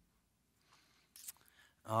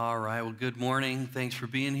All right, well, good morning. Thanks for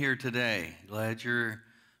being here today. Glad you're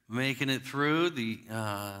making it through the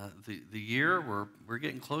year. We're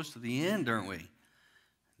getting close to the end, aren't we?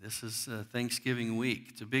 This is Thanksgiving week.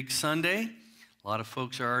 It's a big Sunday. A lot of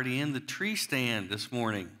folks are already in the tree stand this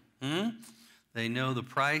morning. They know the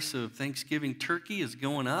price of Thanksgiving turkey is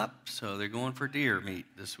going up, so they're going for deer meat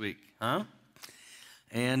this week, huh?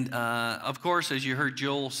 And, of course, as you heard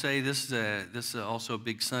Joel say, this is also a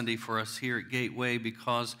big Sunday for us here at Gateway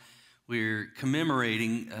because we're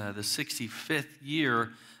commemorating the 65th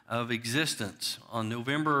year of existence. On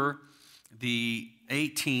November the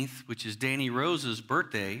 18th, which is Danny Rose's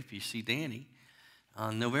birthday, if you see Danny,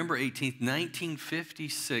 on November 18th,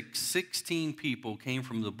 1956, 16 people came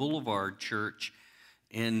from the Boulevard Church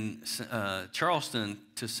in Charleston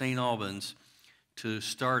to St. Albans to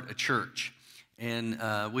start a church. And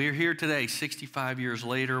we're here today, 65 years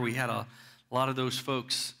later. We had a lot of those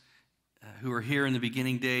folks who were here in the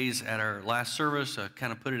beginning days at our last service. I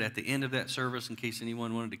kind of put it at the end of that service in case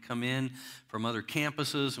anyone wanted to come in from other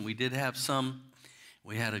campuses, and we did have some.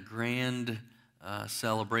 We had a grand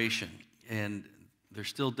celebration, and there's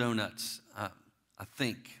still donuts, I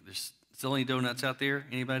think. There's still any donuts out there?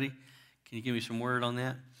 Anybody? Can you give me some word on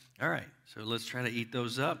that? All right, so let's try to eat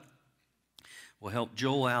those up. We'll help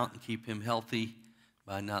Joel out and keep him healthy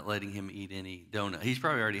by not letting him eat any donut. He's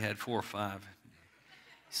probably already had 4 or 5.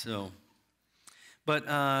 So, but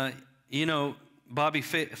Bobby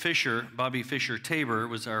Fisher Tabor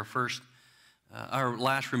was our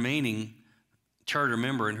last remaining charter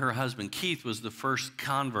member, and her husband Keith was the first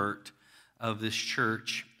convert of this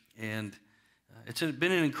church. And it's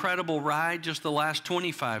been an incredible ride just the last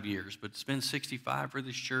 25 years, but it's been 65 for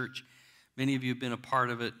this church. Many of you have been a part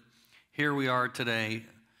of it. Here we are today,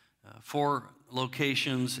 4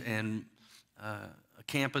 locations and a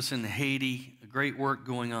campus in Haiti, great work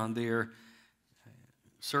going on there,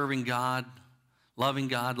 serving God,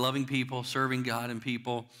 loving people, serving God and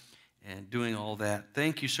people, and doing all that.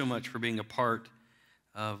 Thank you so much for being a part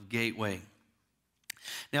of Gateway.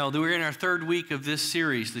 Now, we're in our 3rd week of this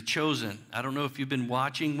series, The Chosen. I don't know if you've been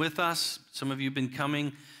watching with us. Some of you have been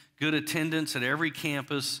coming, good attendance at every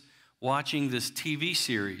campus, watching this TV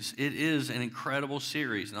series. It is an incredible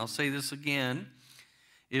series. And I'll say this again,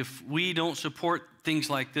 if we don't support things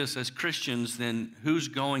like this as Christians, then who's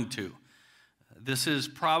going to? This is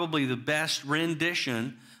probably the best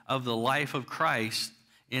rendition of the life of Christ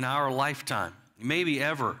in our lifetime. Maybe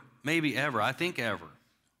ever, I think ever.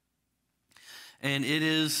 And it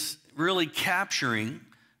is really capturing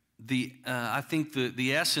the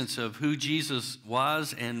essence of who Jesus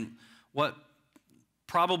was and what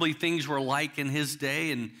probably things were like in his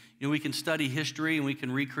day. And we can study history and we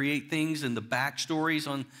can recreate things and the backstories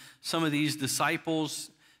on some of these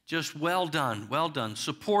disciples. Just well done.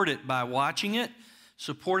 Support it by watching it.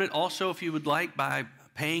 Support it also, if you would like, by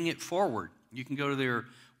paying it forward. You can go to their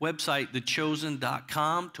website,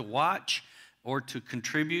 thechosen.com, to watch or to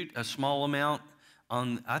contribute a small amount.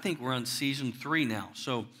 I think we're on season 3 now.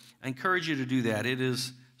 So I encourage you to do that. It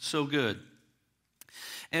is so good.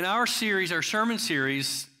 And our sermon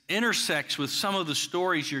series, intersects with some of the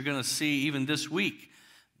stories you're going to see even this week.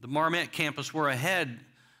 The Marmette campus, we're ahead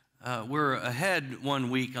 1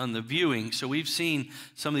 week on the viewing, so we've seen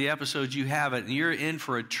some of the episodes you haven't, and you're in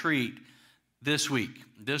for a treat this week.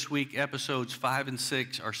 This week, episodes 5 and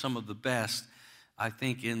 6 are some of the best, I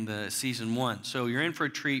think, in the season 1. So you're in for a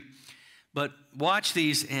treat, but watch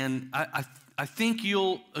these, and I think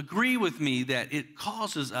you'll agree with me that it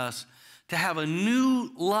causes us to have a new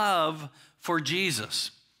love for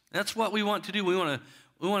Jesus. That's what we want to do. We want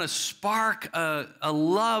to spark a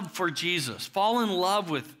love for Jesus, fall in love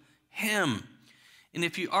with him. And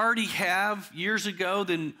if you already have years ago,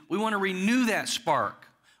 then we want to renew that spark.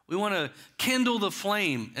 We want to kindle the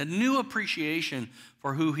flame, a new appreciation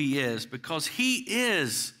for who he is, because he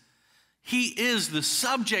is the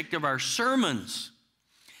subject of our sermons.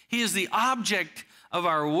 He is the object of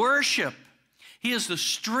our worship. He is the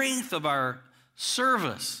strength of our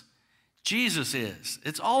service. Jesus is.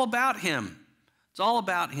 It's all about him. It's all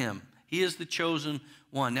about him. He is the chosen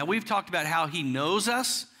one. Now, we've talked about how he knows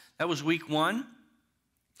us. That was week 1.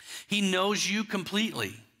 He knows you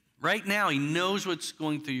completely. Right now, he knows what's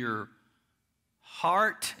going through your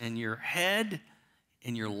heart and your head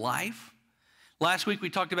and your life. Last week, we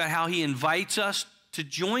talked about how he invites us to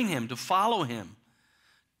join him, to follow him.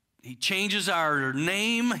 He changes our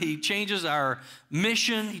name. He changes our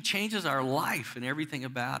mission. He changes our life and everything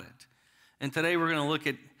about it. And today we're going to look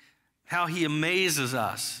at how he amazes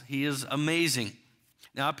us. He is amazing.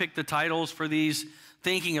 Now, I picked the titles for these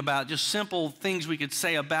thinking about just simple things we could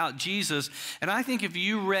say about Jesus. And I think if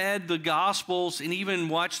you read the Gospels and even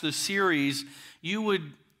watched the series, it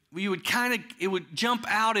would jump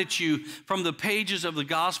out at you from the pages of the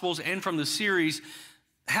Gospels and from the series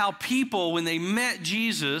how people, when they met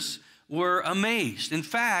Jesus, were amazed. In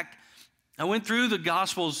fact, I went through the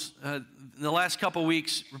Gospels the last couple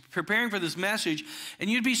weeks preparing for this message, and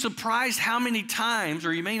you'd be surprised how many times,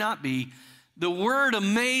 or you may not be, the word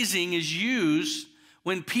amazing is used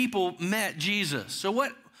when people met Jesus. So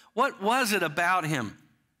what was it about him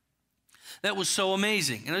that was so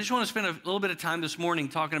amazing? And I just want to spend a little bit of time this morning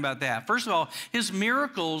talking about that. First of all, his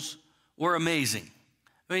miracles were amazing.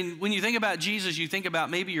 I mean, when you think about Jesus, you think about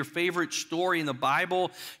maybe your favorite story in the Bible,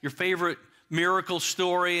 your favorite miracle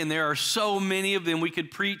story, and there are so many of them. We could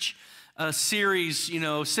preach a series,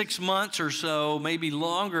 6 months or so, maybe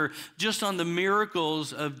longer, just on the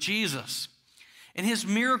miracles of Jesus. And his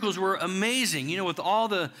miracles were amazing. With all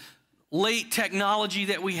the late technology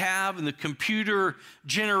that we have and the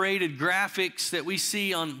computer-generated graphics that we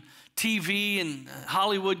see on TV and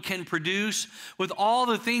Hollywood can produce, with all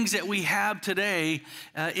the things that we have today,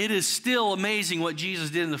 it is still amazing what Jesus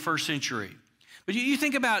did in the first century. But you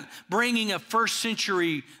think about bringing a first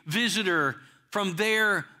century visitor from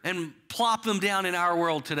there and plop them down in our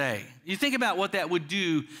world today. You think about what that would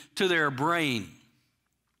do to their brain.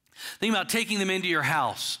 Think about taking them into your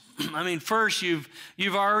house. I mean, first you've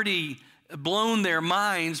already blown their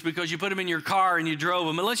minds because you put them in your car and you drove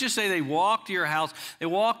them. And let's just say they walked to your house, they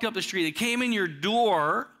walked up the street, they came in your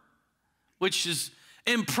door, which is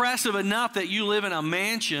impressive enough that you live in a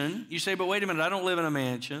mansion. You say, but wait a minute, I don't live in a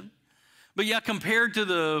mansion. But yeah, compared to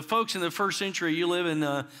the folks in the first century, you live in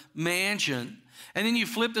a mansion. And then you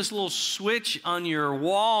flip this little switch on your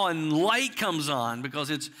wall and light comes on because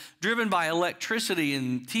it's driven by electricity,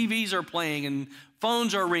 and TVs are playing and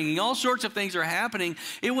phones are ringing. All sorts of things are happening.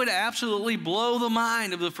 It would absolutely blow the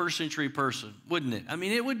mind of the first century person, wouldn't it? I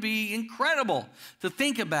mean, it would be incredible to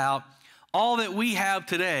think about all that we have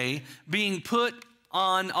today being put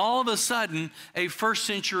on all of a sudden a first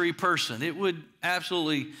century person. It would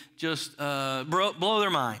absolutely just blow their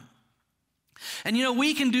mind. And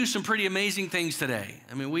we can do some pretty amazing things today.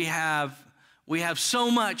 I mean, we have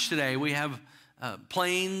so much today. We have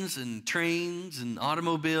planes and trains and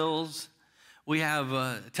automobiles. We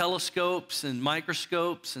have telescopes and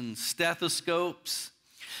microscopes and stethoscopes.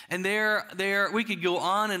 And we could go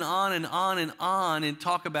on and on and on and on and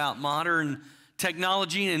talk about modern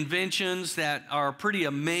technology and inventions that are pretty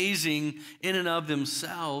amazing in and of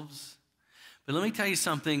themselves. But let me tell you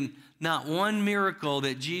something, not one miracle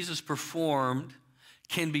that Jesus performed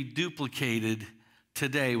can be duplicated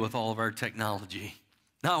today with all of our technology.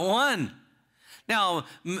 Not one. Now,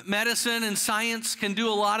 medicine and science can do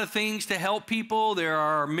a lot of things to help people. There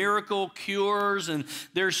are miracle cures, and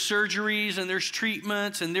there's surgeries, and there's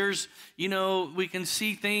treatments, and there's, we can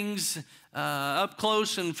see things up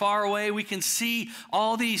close and far away. We can see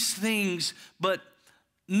all these things, but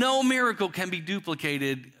no miracle can be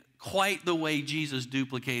duplicated quite the way Jesus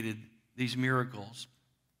duplicated these miracles.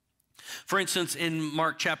 For instance, in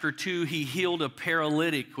Mark chapter 2, he healed a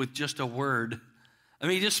paralytic with just a word. I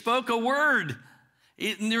mean, he just spoke a word.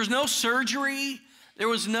 There was no surgery. There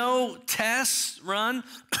was no tests run.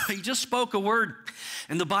 He just spoke a word.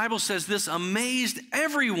 And the Bible says this amazed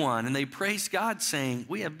everyone. And they praised God, saying,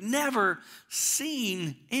 we have never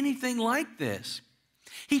seen anything like this.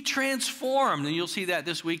 He transformed, and you'll see that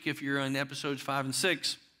this week if you're in episodes 5 and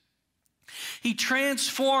 6. He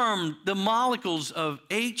transformed the molecules of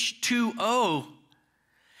H2O.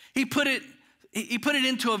 He put it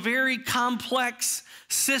into a very complex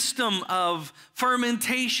system of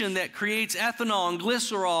fermentation that creates ethanol and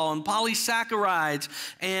glycerol and polysaccharides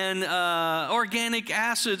and organic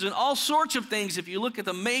acids and all sorts of things. If you look at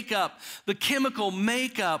the makeup, the chemical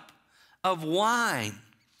makeup of wine,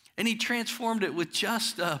 and he transformed it with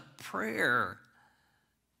just a prayer.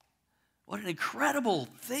 What an incredible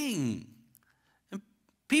thing. And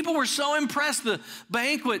people were so impressed. The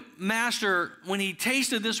banquet master, when he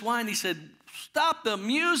tasted this wine, he said, stop the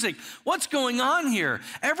music. What's going on here?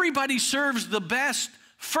 Everybody serves the best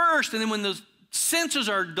first, and then when the senses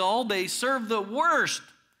are dull, they serve the worst.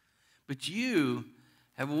 But you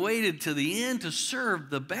have waited to the end to serve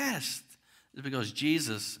the best. It's because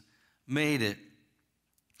Jesus made it.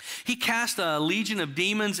 He cast a legion of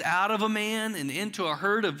demons out of a man and into a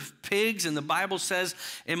herd of pigs, and the Bible says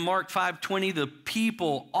in Mark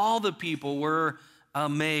 5:20, all the people were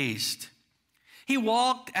amazed. He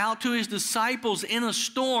walked out to his disciples in a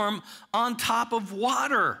storm on top of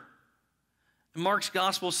water. And Mark's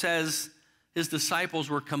gospel says his disciples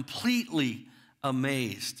were completely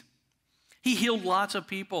amazed. He healed lots of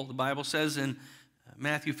people. The Bible says in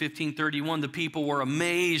Matthew 15:31, the people were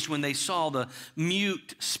amazed when they saw the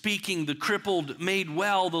mute speaking, the crippled made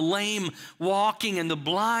well, the lame walking, and the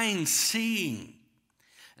blind seeing.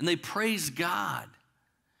 And they praised God.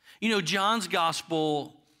 You know, John's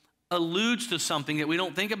gospel alludes to something that we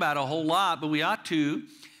don't think about a whole lot, but we ought to.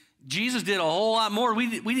 Jesus did a whole lot more we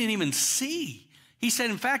didn't even see. He said,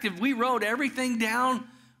 in fact, if we wrote everything down,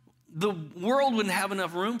 the world wouldn't have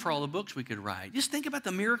enough room for all the books we could write. Just think about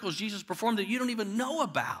the miracles Jesus performed that you don't even know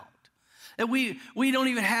about, that we don't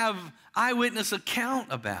even have eyewitness account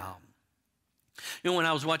about. You know, when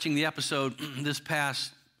I was watching the episode this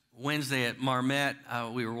past Wednesday at Marmette,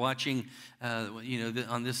 we were watching,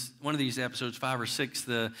 on this one of these episodes, 5 or 6,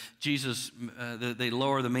 they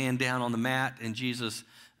lower the man down on the mat, and Jesus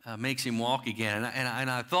makes him walk again. And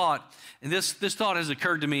I thought, and this thought has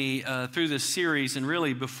occurred to me through this series and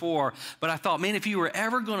really before, but I thought, man, if you were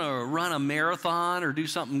ever going to run a marathon or do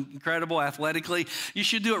something incredible athletically, you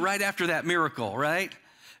should do it right after that miracle, right?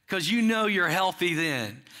 Because you know you're healthy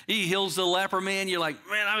then. He heals the leper man. You're like,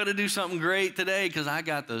 man, I'm going to do something great today because I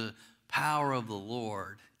got the power of the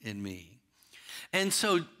Lord in me. And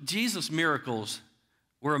so Jesus' miracles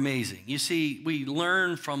were amazing. You see, we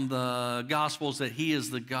learn from the Gospels that he is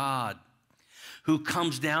the God who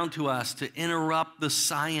comes down to us to interrupt the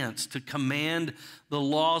science, to command the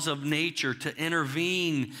laws of nature, to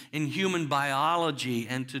intervene in human biology,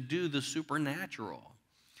 and to do the supernatural.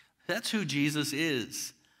 That's who Jesus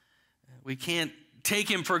is. We can't take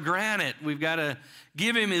him for granted. We've got to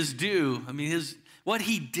give him his due. I mean, what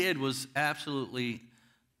he did was absolutely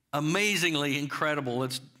amazingly incredible,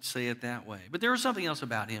 let's say it that way. But there was something else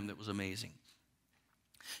about him that was amazing.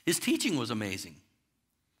 His teaching was amazing.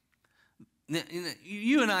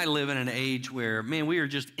 You and I live in an age where, man, we are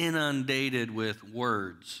just inundated with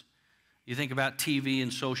words. You think about TV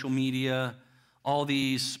and social media, all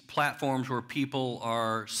these platforms where people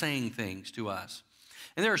are saying things to us.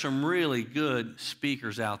 And there are some really good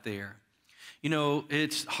speakers out there. You know,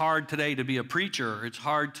 it's hard today to be a preacher. It's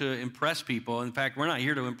hard to impress people. In fact, we're not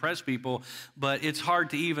here to impress people, but it's hard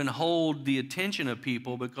to even hold the attention of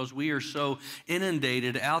people because we are so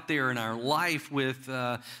inundated out there in our life with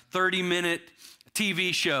 30-minute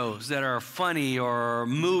TV shows that are funny or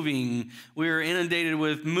moving. We're inundated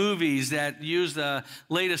with movies that use the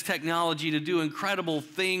latest technology to do incredible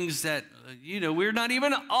things that, we're not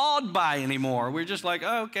even awed by anymore. We're just like,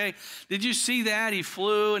 oh, okay, did you see that? He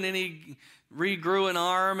flew and then he regrew an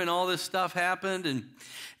arm and all this stuff happened.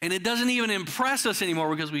 And it doesn't even impress us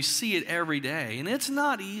anymore because we see it every day. And it's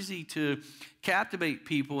not easy to captivate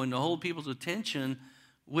people and to hold people's attention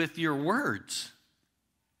with your words.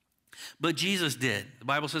 But Jesus did. The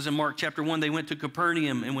Bible says in Mark chapter 1, they went to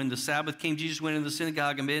Capernaum, and when the Sabbath came, Jesus went into the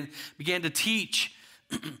synagogue and began to teach.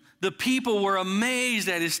 The people were amazed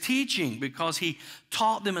at his teaching because he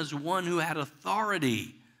taught them as one who had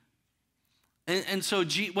authority. And so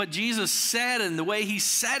what Jesus said and the way he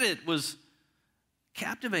said it was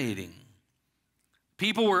captivating.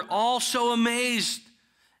 People were also amazed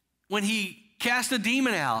when he cast a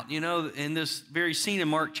demon out. In this very scene in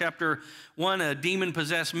Mark chapter 1, a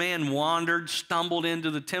demon-possessed man wandered, stumbled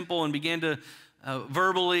into the temple, and began to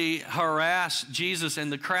verbally harass Jesus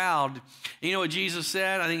and the crowd. You know what Jesus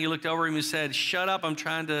said? I think he looked over him and said, "Shut up, I'm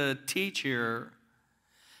trying to teach here."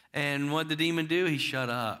 And what did the demon do? He shut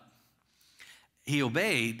up. He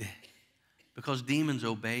obeyed because demons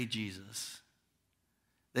obey Jesus.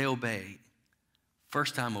 They obey.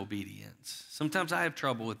 First-time obedience. Sometimes I have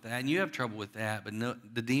trouble with that, and you have trouble with that, but no,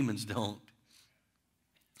 the demons don't.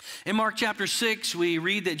 In Mark chapter 6, we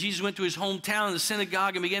read that Jesus went to his hometown in the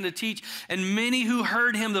synagogue and began to teach, and many who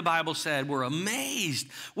heard him, the Bible said, were amazed.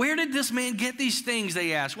 Where did this man get these things,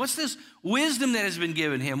 they asked. What's this wisdom that has been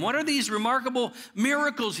given him? What are these remarkable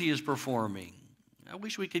miracles he is performing? I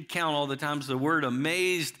wish we could count all the times the word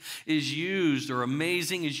amazed is used or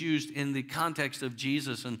amazing is used in the context of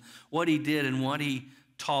Jesus and what he did and what he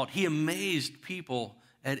taught. He amazed people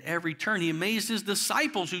at every turn. He amazed his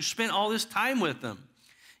disciples who spent all this time with them.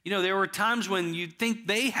 There were times when you'd think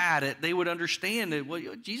they had it, they would understand that, well,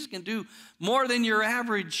 Jesus can do more than your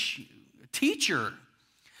average teacher.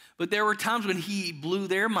 But there were times when he blew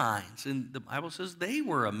their minds, and the Bible says they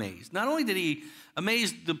were amazed. Not only did he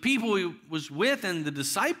amaze the people he was with and the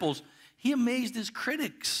disciples, he amazed his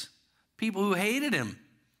critics, people who hated him.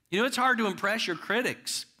 It's hard to impress your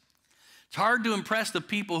critics. It's hard to impress the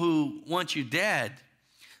people who want you dead.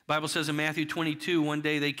 The Bible says in Matthew 22, one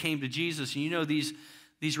day they came to Jesus, and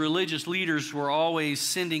these religious leaders were always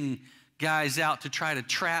sending guys out to try to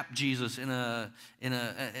trap Jesus in an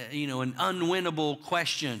unwinnable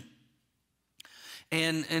question.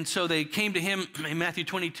 And so they came to him in Matthew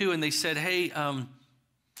 22, and they said, hey,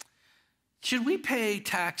 should we pay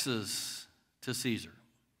taxes to Caesar?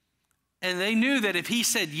 And they knew that if he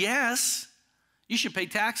said, yes, you should pay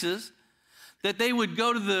taxes, that they would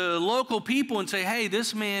go to the local people and say, hey,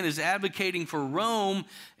 this man is advocating for Rome,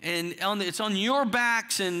 and it's on your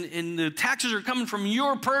backs, and the taxes are coming from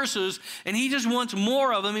your purses, and he just wants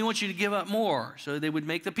more of them. He wants you to give up more. So they would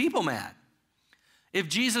make the people mad. If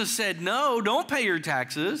Jesus said, no, don't pay your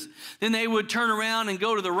taxes, then they would turn around and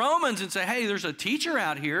go to the Romans and say, hey, there's a teacher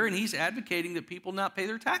out here, and he's advocating that people not pay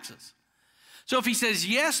their taxes. So if he says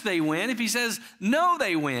yes, they win. If he says no,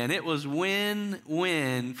 they win. It was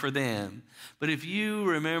win-win for them. But if you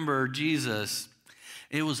remember Jesus,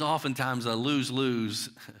 it was oftentimes a lose-lose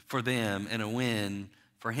for them and a win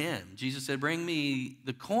for him. Jesus said, bring me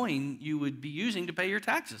the coin you would be using to pay your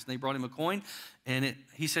taxes. And they brought him a coin, and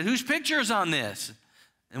he said, whose picture is on this?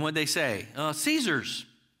 And what'd they say? Caesar's.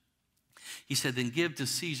 He said, then give to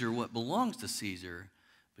Caesar what belongs to Caesar,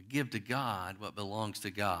 but give to God what belongs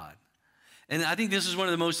to God. And I think this is one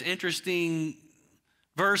of the most interesting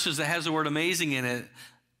verses that has the word amazing in it.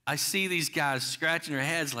 I see these guys scratching their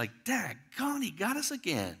heads like, daggone, he got us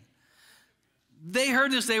again. They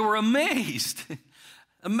heard this, they were amazed.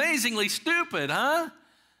 Amazingly stupid, huh?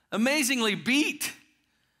 Amazingly beat.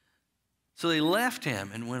 So they left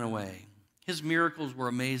him and went away. His miracles were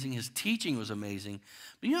amazing. His teaching was amazing.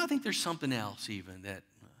 But I think there's something else even that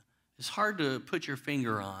is hard to put your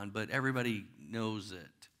finger on, but everybody knows it.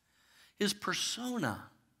 His persona.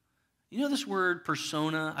 You know this word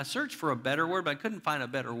persona? I searched for a better word, but I couldn't find a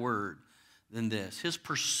better word than this. His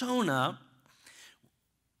persona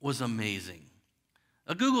was amazing.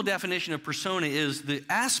 A Google definition of persona is the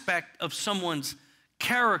aspect of someone's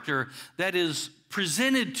character that is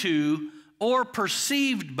presented to or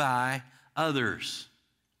perceived by others.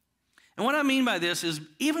 And what I mean by this is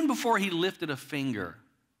even before he lifted a finger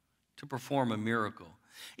to perform a miracle,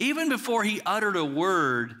 even before he uttered a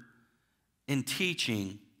word in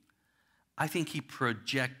teaching, I think he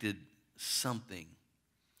projected something.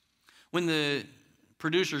 When the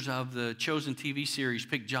producers of the Chosen TV series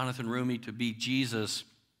picked Jonathan Roumie to be Jesus,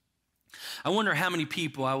 I wonder how many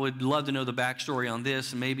people, I would love to know the backstory on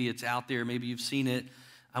this, and maybe it's out there, maybe you've seen it.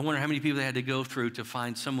 I wonder how many people they had to go through to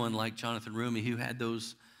find someone like Jonathan Roumie who had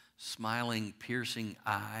those smiling, piercing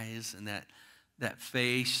eyes and that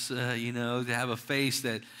face, to have a face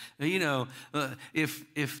that,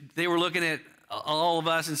 if they were looking at all of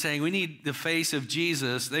us and saying, we need the face of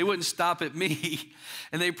Jesus, they wouldn't stop at me,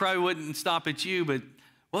 and they probably wouldn't stop at you, but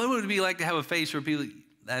what would it be like to have a face where people,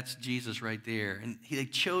 that's Jesus right there? And they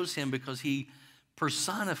chose him because he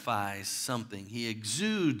personifies something. He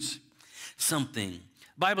exudes something.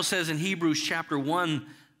 The Bible says in Hebrews chapter 1,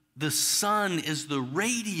 the Son is the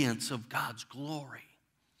radiance of God's glory.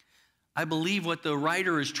 I believe what the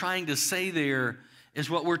writer is trying to say there is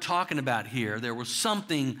what we're talking about here. There was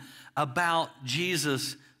something about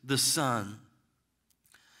Jesus the Son.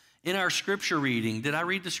 In our scripture reading, did I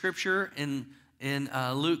read the scripture? In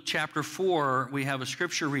Luke chapter 4, we have a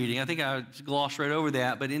scripture reading. I think I glossed right over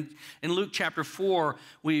that, but in Luke chapter 4,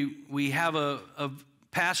 we have a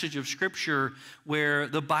passage of scripture where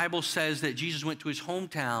the Bible says that Jesus went to his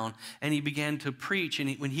hometown and he began to preach, and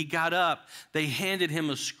when he got up, they handed him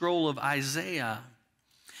a scroll of Isaiah.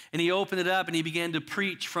 And he opened it up and he began to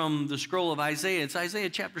preach from the scroll of Isaiah. It's Isaiah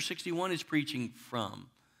chapter 61 he's preaching from.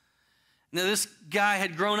 Now this guy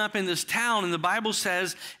had grown up in this town, and the Bible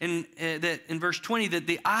says that in verse 20 that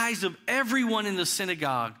the eyes of everyone in the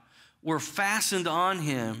synagogue were fastened on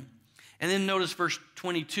him. And then notice verse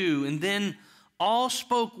 22, and then all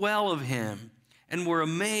spoke well of him and were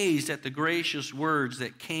amazed at the gracious words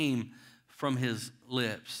that came from his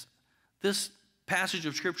lips. This passage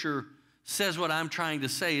of scripture says what I'm trying to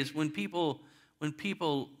say is when people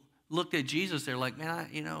looked at Jesus, they're like, man,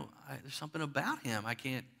 there's something about him. I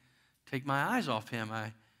can't take my eyes off him.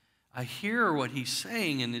 I hear what he's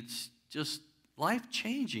saying, and it's just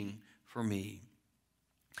life-changing for me.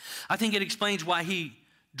 I think it explains why he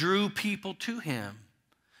drew people to him.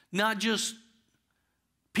 Not just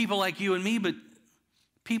people like you and me, but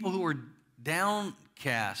people who were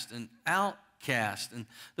downcast and outcast, and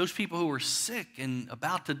those people who were sick and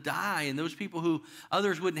about to die, and those people who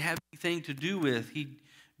others wouldn't have anything to do with. He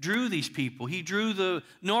drew these people. He drew the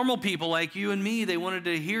normal people like you and me. They wanted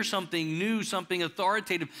to hear something new, something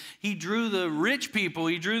authoritative. He drew the rich people.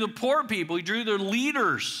 He drew the poor people. He drew the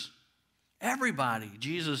leaders. Everybody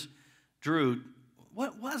Jesus drew.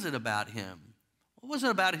 What was it about him? What was it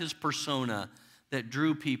about his persona that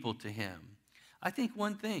drew people to him? I think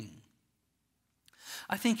one thing.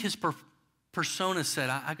 I think his persona said,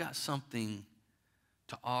 I got something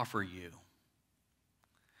to offer you.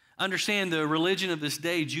 Understand the religion of this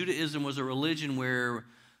day, Judaism was a religion where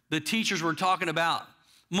the teachers were talking about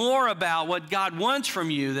more about what God wants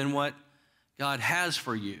from you than what God has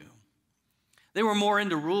for you. They were more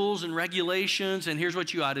into rules and regulations, and here's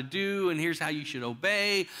what you ought to do, and here's how you should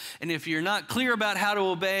obey. And if you're not clear about how to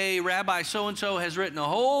obey, Rabbi so-and-so has written a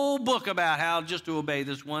whole book about how just to obey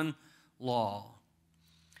this one law.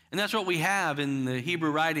 And that's what we have in the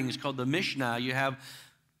Hebrew writings called the Mishnah. You have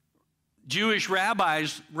Jewish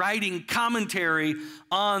rabbis writing commentary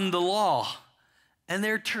on the law. And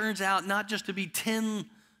there turns out not just to be 10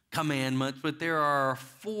 commandments, but there are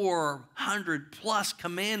 400 plus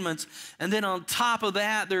commandments. And then on top of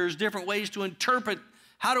that, there's different ways to interpret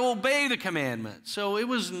how to obey the commandments. So it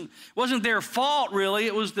wasn't their fault, really.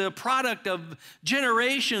 It was the product of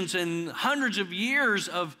generations and hundreds of years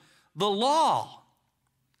of the law.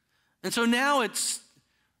 And so now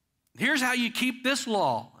here's how you keep this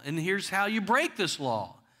law, and here's how you break this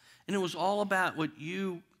law. And it was all about what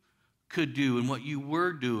you could do and what you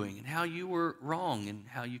were doing and how you were wrong and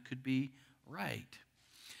how you could be right.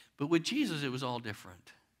 But with Jesus, it was all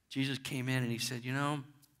different. Jesus came in and he said, you know,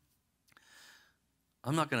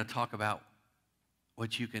 I'm not going to talk about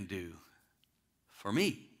what you can do for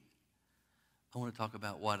me. I want to talk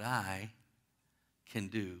about what I can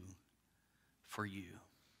do for you.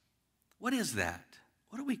 What is that?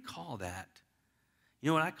 What do we call that? You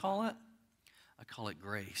know what I call it? I call it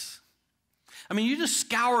grace. I mean, you just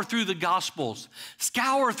scour through the Gospels,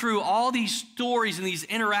 scour through all these stories and these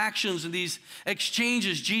interactions and these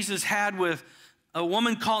exchanges Jesus had with a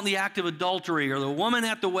woman caught in the act of adultery, or the woman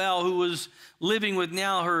at the well who was living with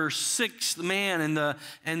now her sixth man, and the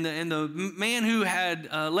man who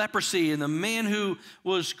had leprosy, and the man who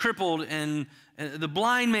was crippled, and the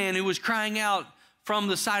blind man who was crying out from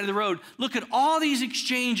the side of the road. Look at all these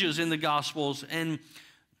exchanges in the Gospels, and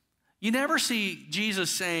you never see Jesus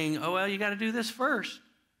saying, oh, well, you got to do this first.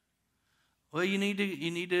 Well, you need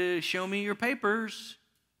to show me your papers.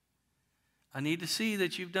 I need to see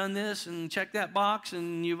that you've done this and check that box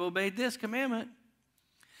and you've obeyed this commandment.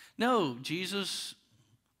 No, Jesus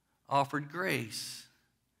offered grace.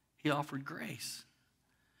 He offered grace.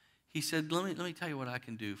 He said, let me tell you what I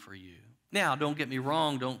can do for you. Now, don't get me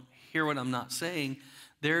wrong. Don't hear what I'm not saying.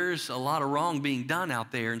 There's a lot of wrong being done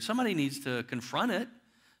out there, and somebody needs to confront it.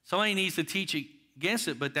 Somebody needs to teach against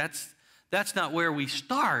it, but that's not where we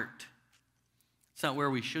start. It's not where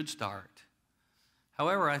we should start.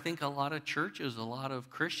 However, I think a lot of churches, a lot of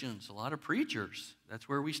Christians, a lot of preachers, that's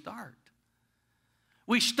where we start.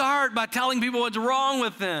 We start by telling people what's wrong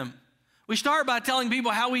with them. We start by telling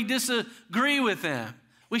people how we disagree with them.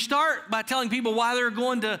 We start by telling people why they're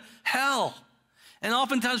going to hell. And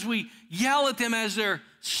oftentimes we yell at them as they're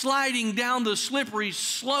sliding down the slippery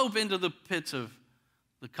slope into the pits of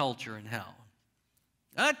the culture in hell.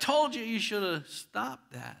 I told you should have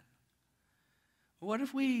stopped that. What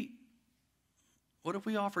if we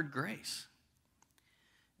offered grace?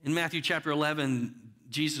 In Matthew chapter 11,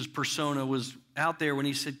 Jesus' persona was out there when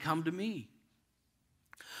he said, come to me,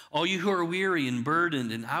 all you who are weary and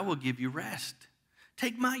burdened, and I will give you rest.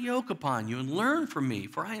 Take my yoke upon you and learn from me,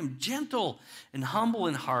 for I am gentle and humble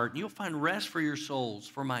in heart, and you'll find rest for your souls.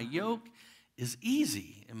 For my yoke is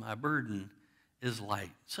easy and my burden is light.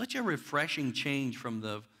 Such a refreshing change from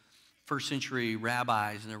the first century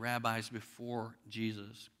rabbis and the rabbis before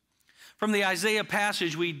Jesus. From the Isaiah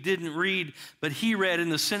passage we didn't read, but he read in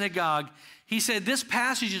the synagogue, he said, this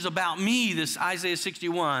passage is about me, this Isaiah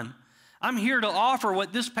 61. I'm here to offer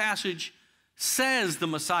what this passage says the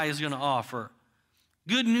Messiah is going to offer.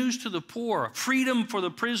 Good news to the poor, freedom for the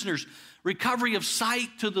prisoners, recovery of sight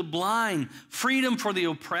to the blind, freedom for the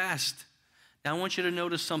oppressed. Now, I want you to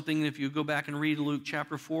notice something. If you go back and read Luke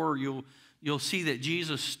chapter 4, you'll see that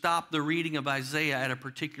Jesus stopped the reading of Isaiah at a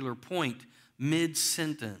particular point,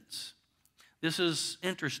 mid-sentence. This is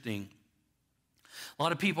interesting. A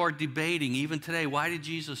lot of people are debating, even today, why did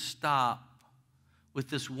Jesus stop with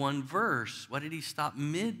this one verse? Why did he stop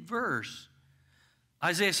mid-verse?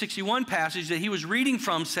 Isaiah 61 passage that he was reading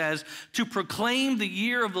from says, to proclaim the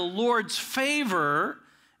year of the Lord's favor.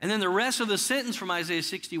 And then the rest of the sentence from Isaiah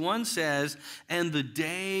 61 says, and the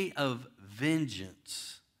day of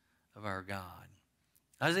vengeance of our God.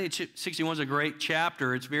 Isaiah 61 is a great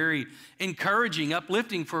chapter. It's very encouraging,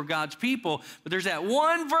 uplifting for God's people. But there's that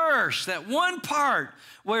one verse, that one part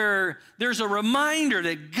where there's a reminder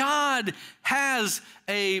that God has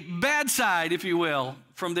a bad side, if you will,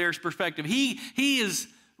 from their perspective. He is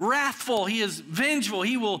wrathful. He is vengeful.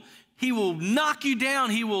 He will knock you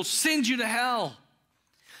down. He will send you to hell.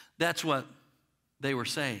 That's what they were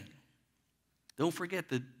saying. Don't forget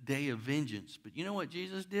the day of vengeance. But you know what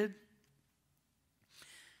Jesus did?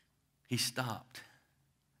 He stopped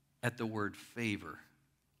at the word favor.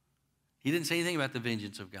 He didn't say anything about the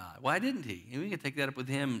vengeance of God. Why didn't he? And we can take that up with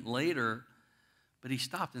him later. But he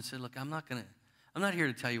stopped and said, look, I'm not here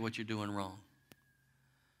to tell you what you're doing wrong.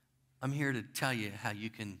 I'm here to tell you how you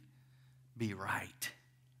can be right,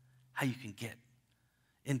 how you can get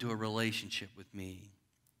into a relationship with me.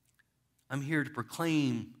 I'm here to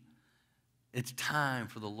proclaim it's time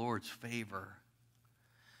for the Lord's favor.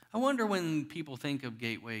 I wonder when people think of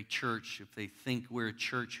Gateway Church, if they think we're a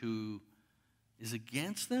church who is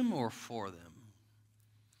against them or for them.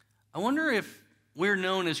 I wonder if we're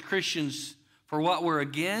known as Christians for what we're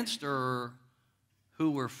against or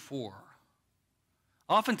who we're for.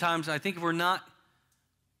 Oftentimes, I think if we're not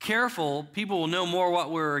careful, people will know more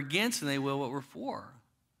what we're against than they will what we're for.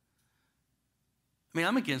 I mean,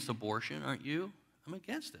 I'm against abortion, aren't you? I'm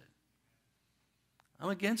against it. I'm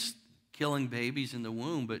against killing babies in the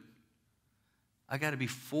womb, but I got to be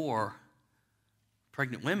for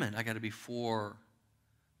pregnant women. I got to be for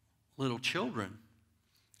little children.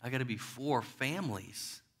 I got to be for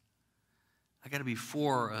families. I got to be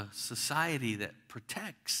for a society that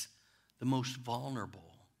protects the most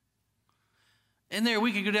vulnerable. And there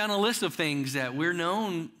we could go down a list of things that we're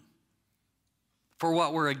known for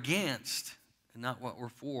what we're against and not what we're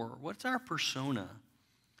for. What's our persona?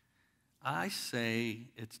 I say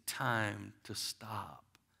it's time to stop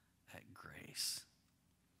at grace.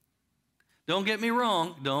 Don't get me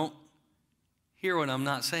wrong. Don't hear what I'm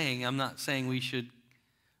not saying. I'm not saying we should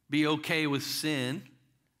be okay with sin.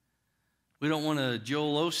 We don't want to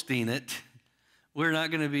Joel Osteen it. We're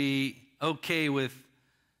not going to be okay with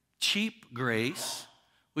cheap grace,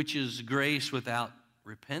 which is grace without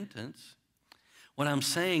repentance. What I'm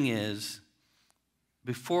saying is,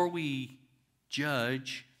 before we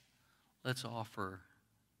judge, let's offer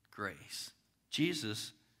grace.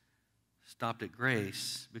 Jesus stopped at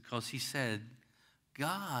grace because he said,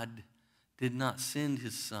 God did not send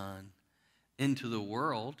his Son into the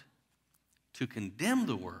world to condemn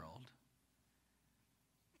the world,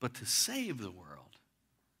 but to save the world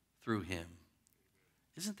through him.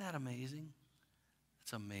 Isn't that amazing?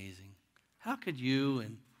 It's amazing. How could you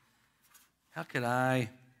and how could I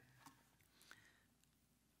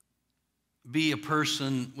be a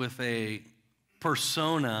person with a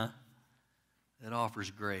persona that offers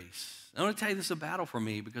grace? I want to tell you this is a battle for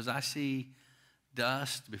me because I see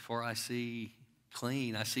dust before I see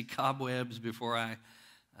clean. I see cobwebs before I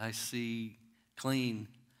see clean.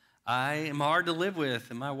 I am hard to live with,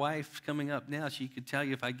 and my wife's coming up now. She could tell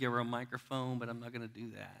you if I give her a microphone, but I'm not going to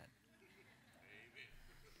do that.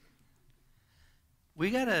 We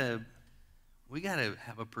gotta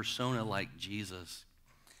have a persona like Jesus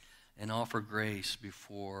and offer grace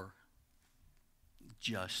before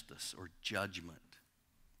justice or judgment.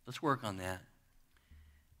 Let's work on that.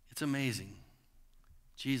 It's amazing.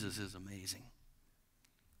 Jesus is amazing.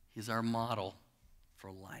 He's our model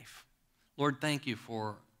for life. Lord, thank you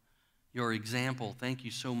for your example. Thank you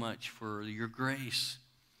so much for your grace.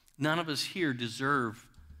 None of us here deserve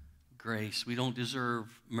grace. We don't deserve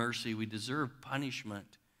mercy. We deserve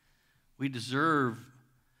punishment. We deserve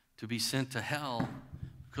to be sent to hell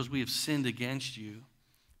because we have sinned against you.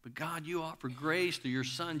 But God, you offer grace through your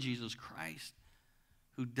Son, Jesus Christ,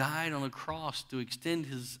 who died on the cross to extend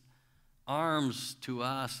his arms to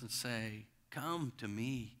us and say, come to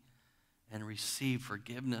me and receive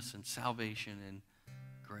forgiveness and salvation and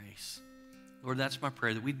grace. Lord, that's my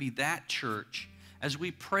prayer, that we'd be that church. As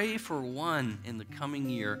we pray for one in the coming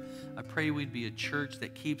year, I pray we'd be a church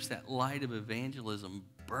that keeps that light of evangelism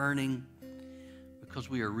burning because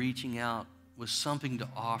we are reaching out with something to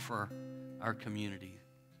offer our community.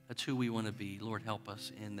 That's who we want to be. Lord, help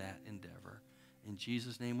us in that endeavor. In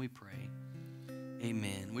Jesus' name we pray.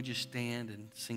 Amen. Would you stand and sing?